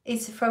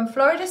is from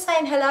Florida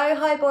saying hello.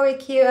 Hi,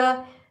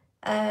 Boricua.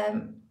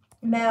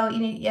 Mel, you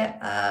need,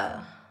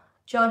 yeah,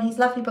 John, he's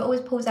lovely, but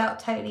always pulls out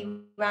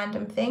totally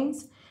random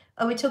things.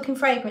 Are we talking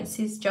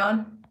fragrances,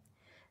 John?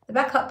 The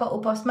backup bottle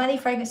boss, many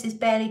fragrances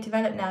barely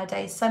develop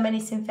nowadays, so many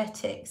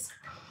synthetics.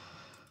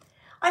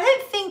 I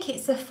don't think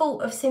it's the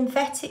fault of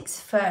synthetics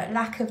for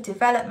lack of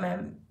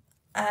development.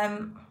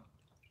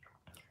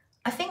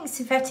 I think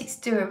synthetics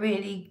do a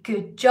really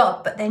good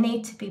job, but they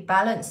need to be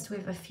balanced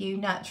with a few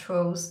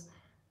naturals.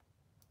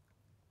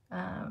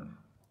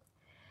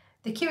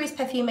 The Curious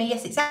Perfumer,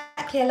 yes,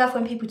 exactly. I love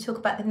when people talk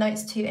about the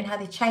notes too and how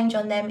they change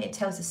on them. It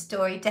tells a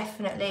story,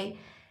 definitely.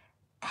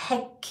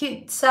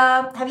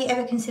 Hekutsa, have you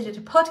ever considered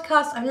a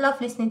podcast? I love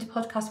listening to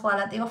podcasts while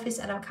at the office,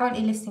 and I'm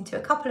currently listening to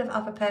a couple of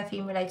other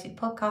perfume related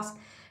podcasts,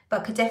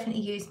 but could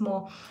definitely use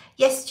more.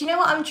 Yes, do you know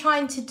what I'm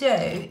trying to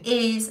do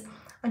is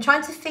I'm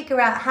trying to figure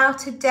out how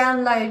to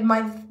download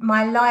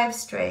my live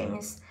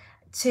streams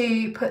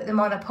to put them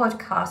on a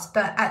podcast,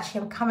 but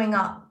actually I'm coming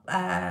up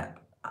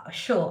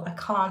short.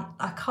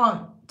 I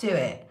can't do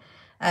it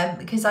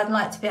because I'd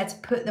like to be able to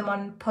put them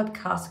on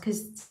podcasts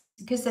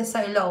because they're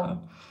so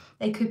long.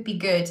 They could be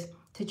good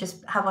to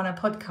just have on a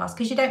podcast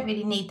because you don't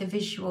really need the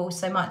visual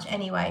so much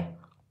anyway.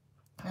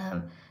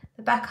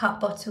 The backup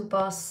bottle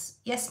boss,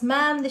 yes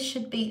ma'am, this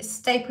should be a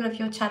staple of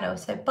your channel.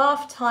 So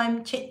bath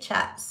time chit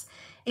chats,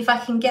 if I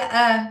can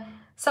get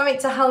something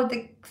to hold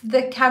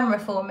the camera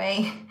for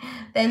me,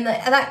 then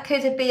that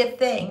could be a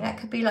thing. That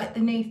could be like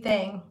the new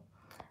thing.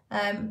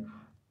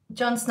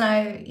 Jon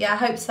Snow, yeah, I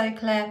hope so,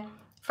 Claire.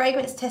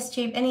 Fragrance test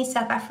tube, any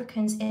South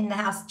Africans in the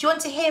house? Do you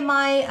want to hear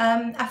my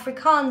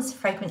Afrikaans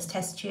fragrance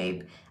test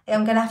tube?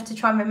 I'm going to have to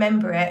try and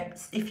remember it.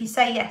 If you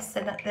say yes,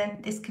 then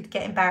this could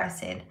get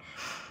embarrassing.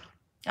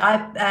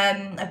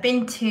 I've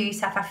been to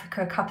South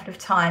Africa a couple of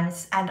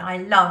times and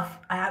I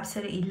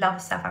absolutely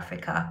love South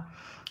Africa.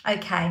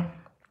 Okay,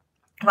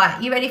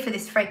 right, you ready for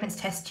this fragrance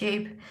test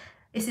tube?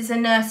 This is a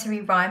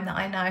nursery rhyme that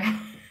I know.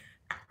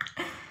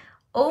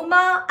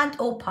 Oma and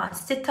Opa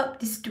sit up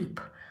the stoep.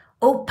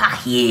 Opa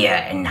hier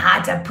en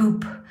harde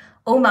poep.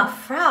 Oma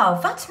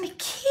vrouw, wat me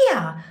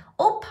keer?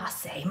 Opa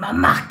say,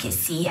 mama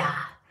is hier.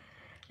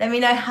 Let me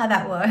know how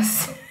that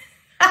was.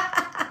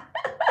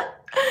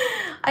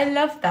 I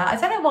love that. I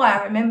don't know why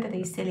I remember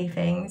these silly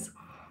things.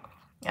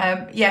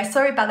 Yeah,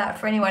 sorry about that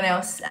for anyone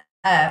else.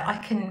 I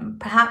can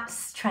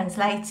perhaps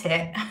translate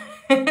it.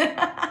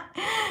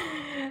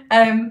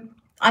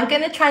 I'm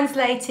going to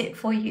translate it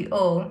for you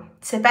all.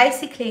 So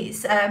basically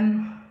it's,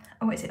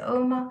 what is it?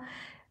 Oma,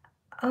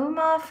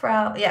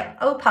 Frau, yeah,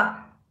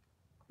 Opa.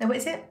 No, what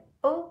is it?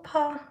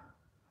 Opa.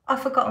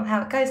 I've forgotten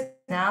how it goes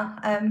now.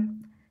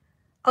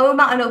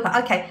 Oma and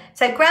Opa. Okay,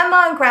 so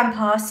Grandma and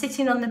Grandpa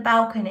sitting on the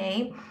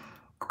balcony.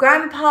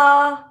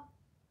 Grandpa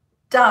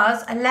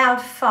does a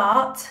loud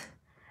fart,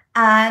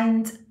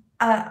 and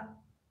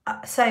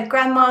so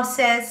Grandma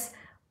says,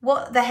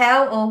 "What the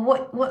hell?" or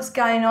 "What's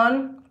going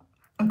on?"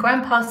 And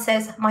Grandpa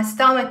says, "My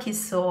stomach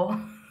is sore."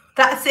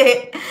 That's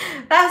it.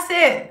 That's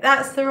it.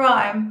 That's the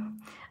rhyme.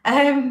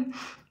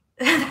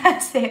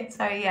 That's it.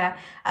 So yeah,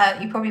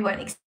 you probably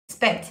weren't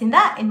expecting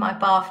that in my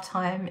bath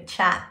time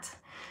chat.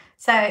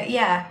 So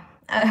yeah,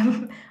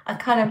 I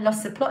kind of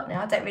lost the plot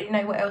now. I don't really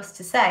know what else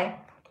to say.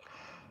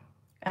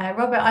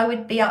 Robert, I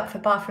would be up for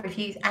bath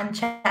reviews and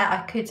chat.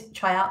 I could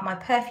try out my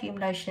perfume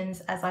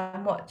lotions as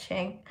I'm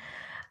watching.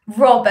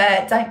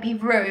 Robert, don't be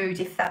rude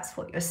if that's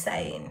what you're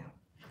saying.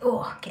 Oh,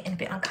 I'm getting a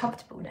bit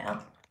uncomfortable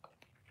now.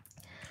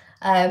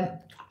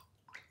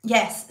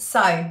 Yes,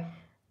 so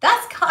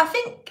I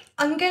think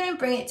I'm going to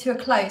bring it to a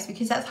close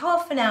because that's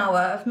half an hour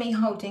of me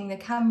holding the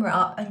camera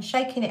up and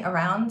shaking it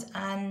around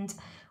and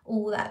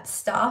all that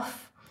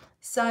stuff.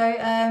 So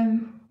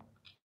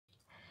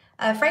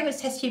fragrance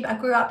test tube, I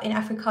grew up in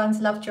Afrikaans,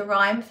 loved your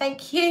rhyme,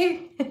 thank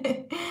you.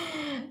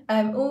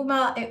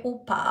 Uma and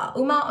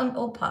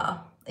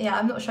Opa. Yeah,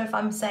 I'm not sure if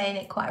I'm saying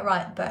it quite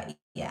right, but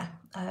yeah,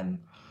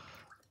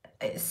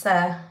 it's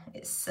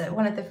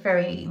one of the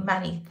very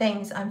many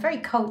things. I'm very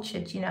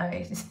cultured, you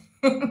know.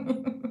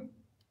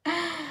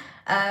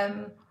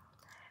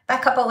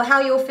 Backup bottle,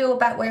 how you all feel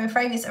about wearing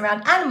fragrance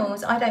around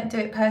animals? I don't do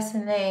it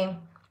personally.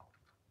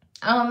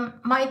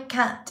 My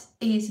cat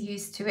is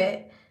used to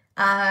it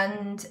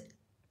and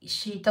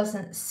she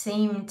doesn't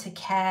seem to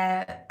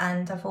care,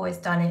 and I've always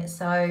done it,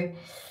 so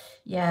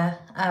yeah.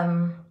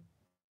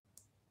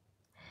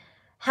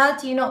 How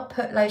do you not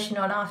put lotion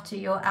on after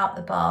you're out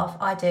the bath?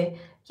 I do.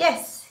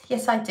 Yes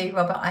I do,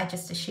 Robert. I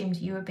just assumed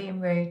you were being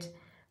rude.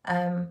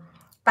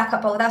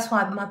 Backup bottle, that's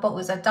why my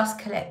bottles are dust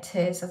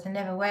collectors, as I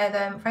never wear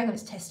them.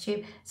 Fragrance test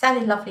tube,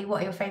 sounded lovely.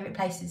 What are your favourite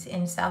places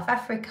in South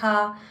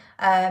Africa?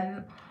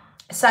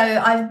 So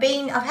I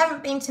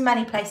haven't been to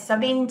many places. I've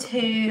been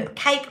to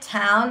Cape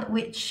Town,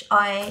 which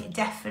I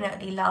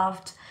definitely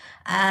loved.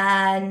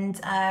 And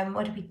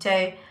what did we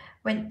do?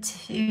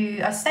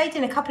 I stayed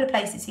in a couple of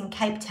places in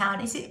Cape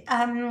Town. Is it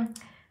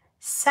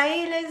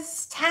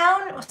Sailors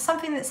Town or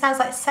something that sounds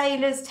like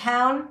Sailors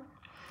Town,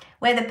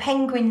 where the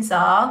penguins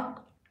are?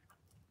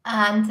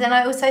 And then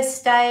I also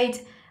stayed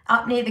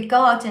up near the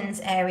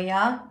gardens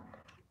area.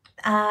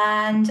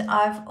 And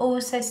I've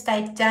also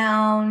stayed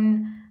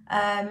down,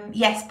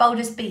 yes,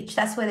 Boulders Beach,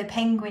 that's where the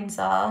penguins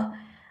are.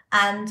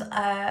 And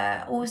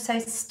also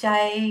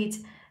stayed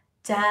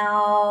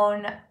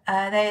down,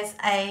 there's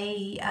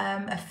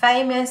a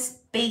famous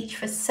beach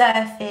for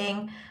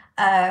surfing.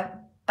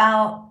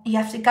 You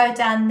have to go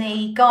down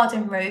the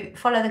garden route,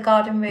 follow the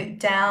garden route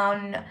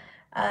down,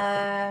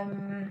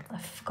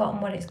 I've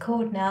forgotten what it's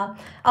called now.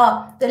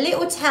 Oh, the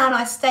little town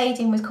I stayed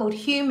in was called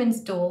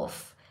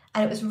Humansdorf,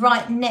 and it was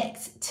right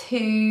next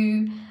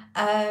to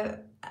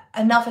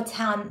another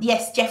town,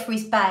 yes,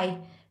 Jeffreys Bay.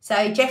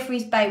 So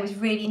Jeffreys Bay was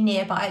really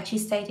near, but I actually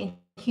stayed in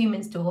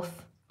Humansdorf.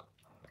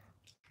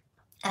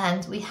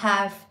 And we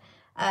have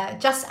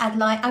just add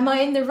like, am I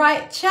in the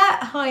right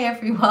chat? Hi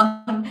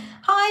everyone.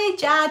 Hi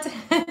Jad.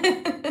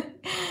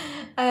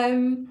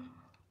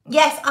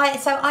 Yes,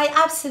 I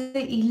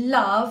absolutely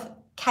love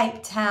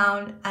Cape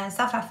Town and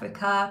South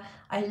Africa.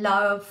 I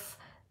love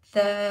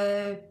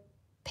the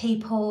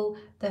people,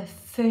 the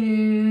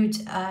food,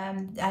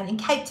 and in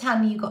Cape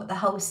Town you got the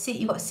whole city.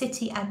 You got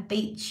city and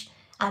beach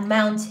and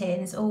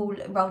mountains all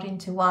rolled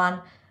into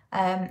one.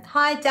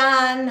 Hi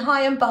Dan,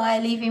 hi and bye,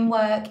 leaving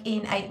work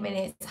in 8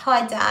 minutes.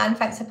 Hi Dan,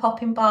 thanks for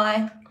popping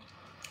by.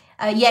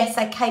 Yes,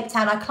 so Cape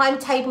Town, I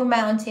climbed Table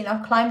Mountain.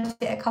 I've climbed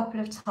it a couple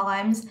of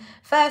times.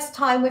 First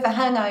time with a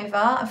hangover,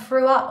 I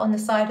threw up on the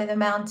side of the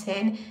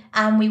mountain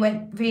and we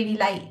went really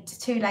late,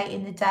 too late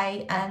in the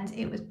day, and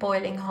it was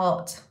boiling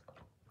hot.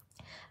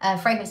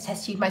 Fragrance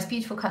Test Tube, most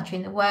beautiful country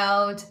in the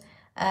world.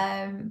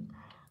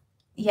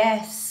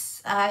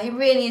 Yes, it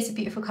really is a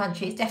beautiful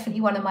country. It's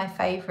definitely one of my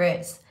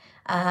favourites.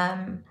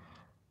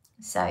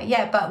 So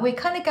yeah, but we're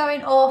kind of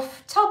going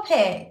off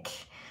topic.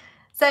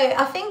 So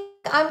I think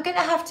I'm going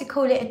to have to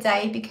call it a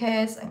day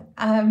because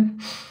I'm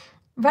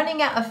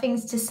running out of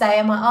things to say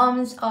and my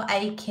arms are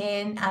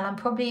aching and I'm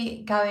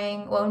probably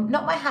going, well,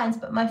 not my hands,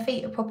 but my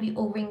feet are probably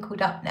all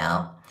wrinkled up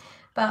now.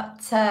 But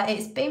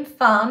it's been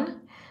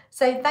fun.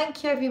 So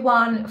thank you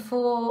everyone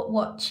for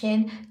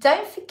watching.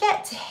 Don't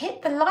forget to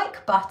hit the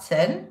like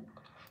button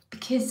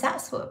because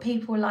that's what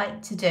people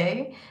like to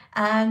do.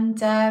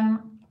 And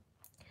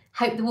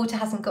hope the water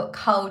hasn't got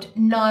cold.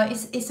 No,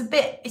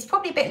 it's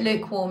probably a bit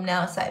lukewarm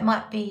now, so it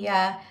might be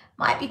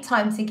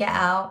time to get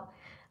out.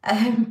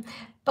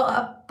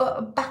 But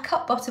back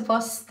up, Bottle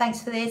Boss.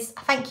 Thanks for this.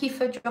 Thank you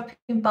for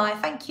dropping by.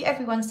 Thank you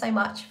everyone so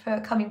much for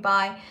coming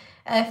by.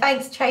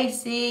 Thanks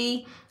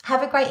Tracy.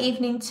 Have a great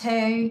evening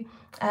too.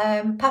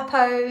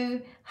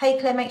 Papo, hey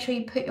Claire, make sure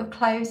you put your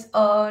clothes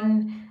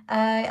on.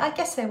 I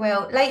guess I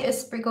will. Later,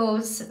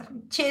 Spriggles.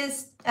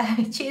 Cheers,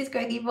 cheers,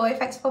 Greggy boy.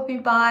 Thanks for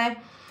popping by.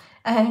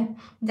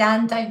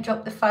 Dan, don't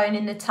drop the phone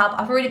in the tub.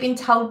 I've already been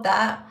told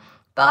that.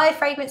 Bye,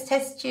 Fragrance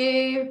Test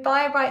Tube.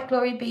 Bye, Bright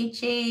Glory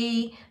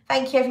BG.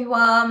 Thank you,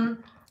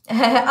 everyone. Oh,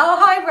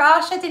 hi,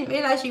 Rush. I didn't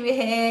realise you were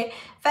here.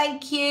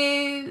 Thank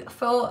you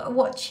for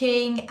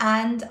watching,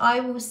 and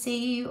I will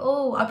see you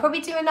all. I'll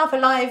probably do another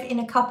live in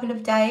a couple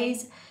of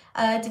days.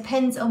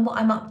 Depends on what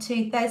I'm up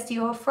to, Thursday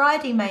or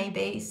Friday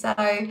maybe. So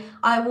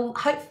I will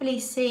hopefully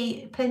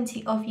see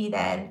plenty of you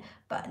then.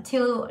 But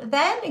until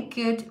then,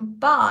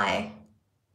 goodbye.